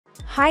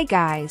Hi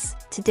guys,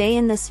 today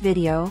in this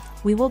video,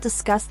 we will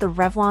discuss the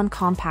Revlon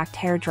Compact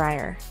Hair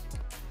Dryer.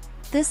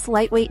 This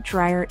lightweight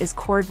dryer is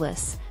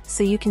cordless,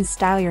 so you can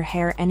style your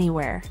hair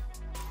anywhere.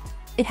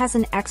 It has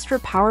an extra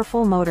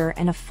powerful motor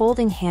and a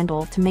folding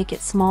handle to make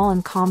it small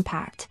and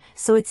compact,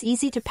 so it's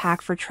easy to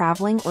pack for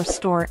traveling or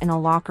store in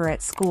a locker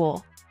at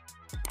school.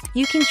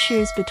 You can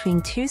choose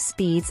between 2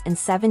 speeds and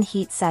 7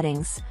 heat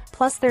settings,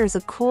 plus there is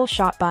a cool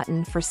shot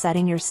button for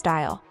setting your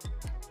style.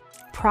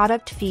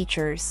 Product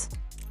features.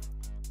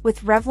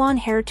 With Revlon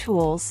hair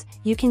tools,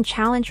 you can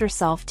challenge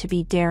yourself to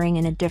be daring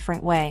in a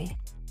different way.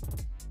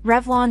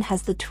 Revlon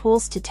has the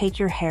tools to take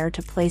your hair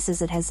to places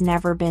it has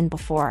never been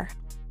before.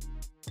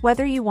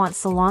 Whether you want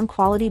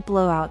salon-quality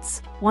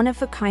blowouts,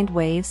 one-of-a-kind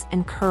waves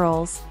and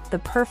curls, the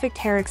perfect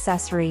hair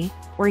accessory,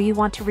 or you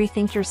want to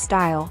rethink your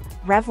style,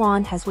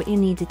 Revlon has what you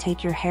need to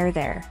take your hair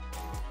there.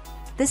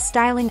 This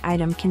styling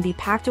item can be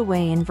packed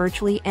away in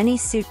virtually any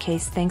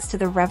suitcase thanks to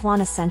the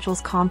Revlon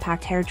Essentials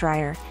Compact Hair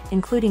Dryer,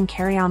 including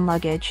carry-on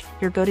luggage,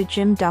 your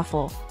go-to-gym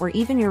duffel, or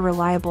even your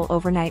reliable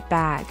overnight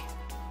bag.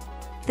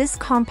 This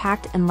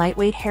compact and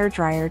lightweight hair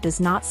dryer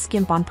does not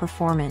skimp on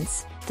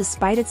performance,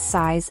 despite its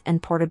size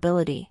and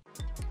portability.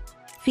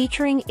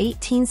 Featuring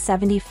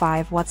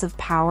 1875 watts of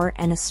power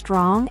and a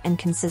strong and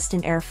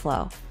consistent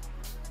airflow.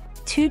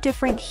 2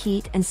 different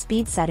heat and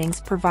speed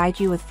settings provide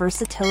you with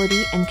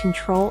versatility and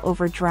control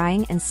over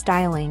drying and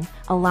styling,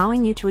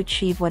 allowing you to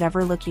achieve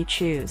whatever look you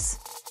choose.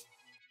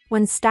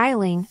 When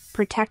styling,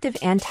 protective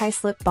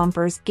anti-slip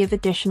bumpers give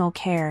additional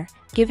care,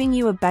 giving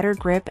you a better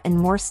grip and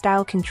more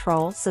style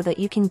control so that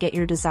you can get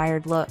your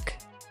desired look.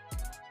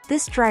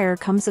 This dryer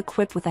comes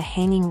equipped with a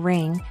hanging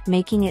ring,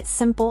 making it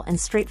simple and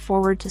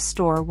straightforward to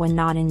store when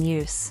not in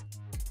use.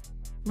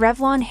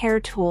 Revlon hair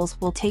tools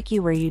will take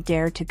you where you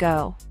dare to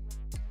go.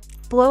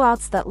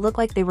 Blowouts that look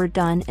like they were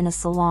done in a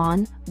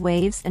salon,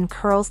 waves and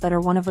curls that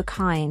are one of a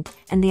kind,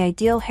 and the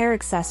ideal hair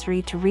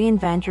accessory to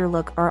reinvent your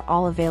look are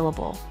all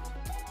available.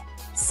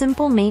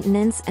 Simple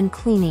maintenance and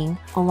cleaning,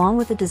 along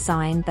with a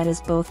design that is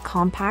both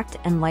compact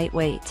and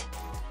lightweight.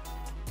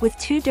 With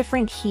 2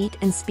 different heat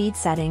and speed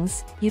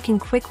settings, you can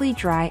quickly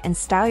dry and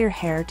style your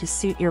hair to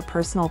suit your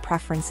personal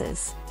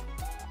preferences.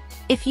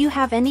 If you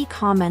have any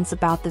comments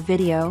about the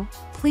video,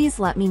 please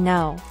let me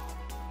know.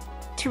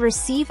 To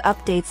receive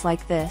updates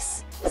like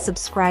this,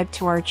 subscribe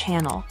to our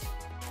channel.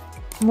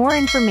 More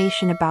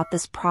information about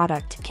this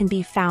product can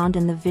be found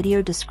in the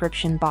video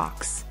description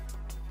box.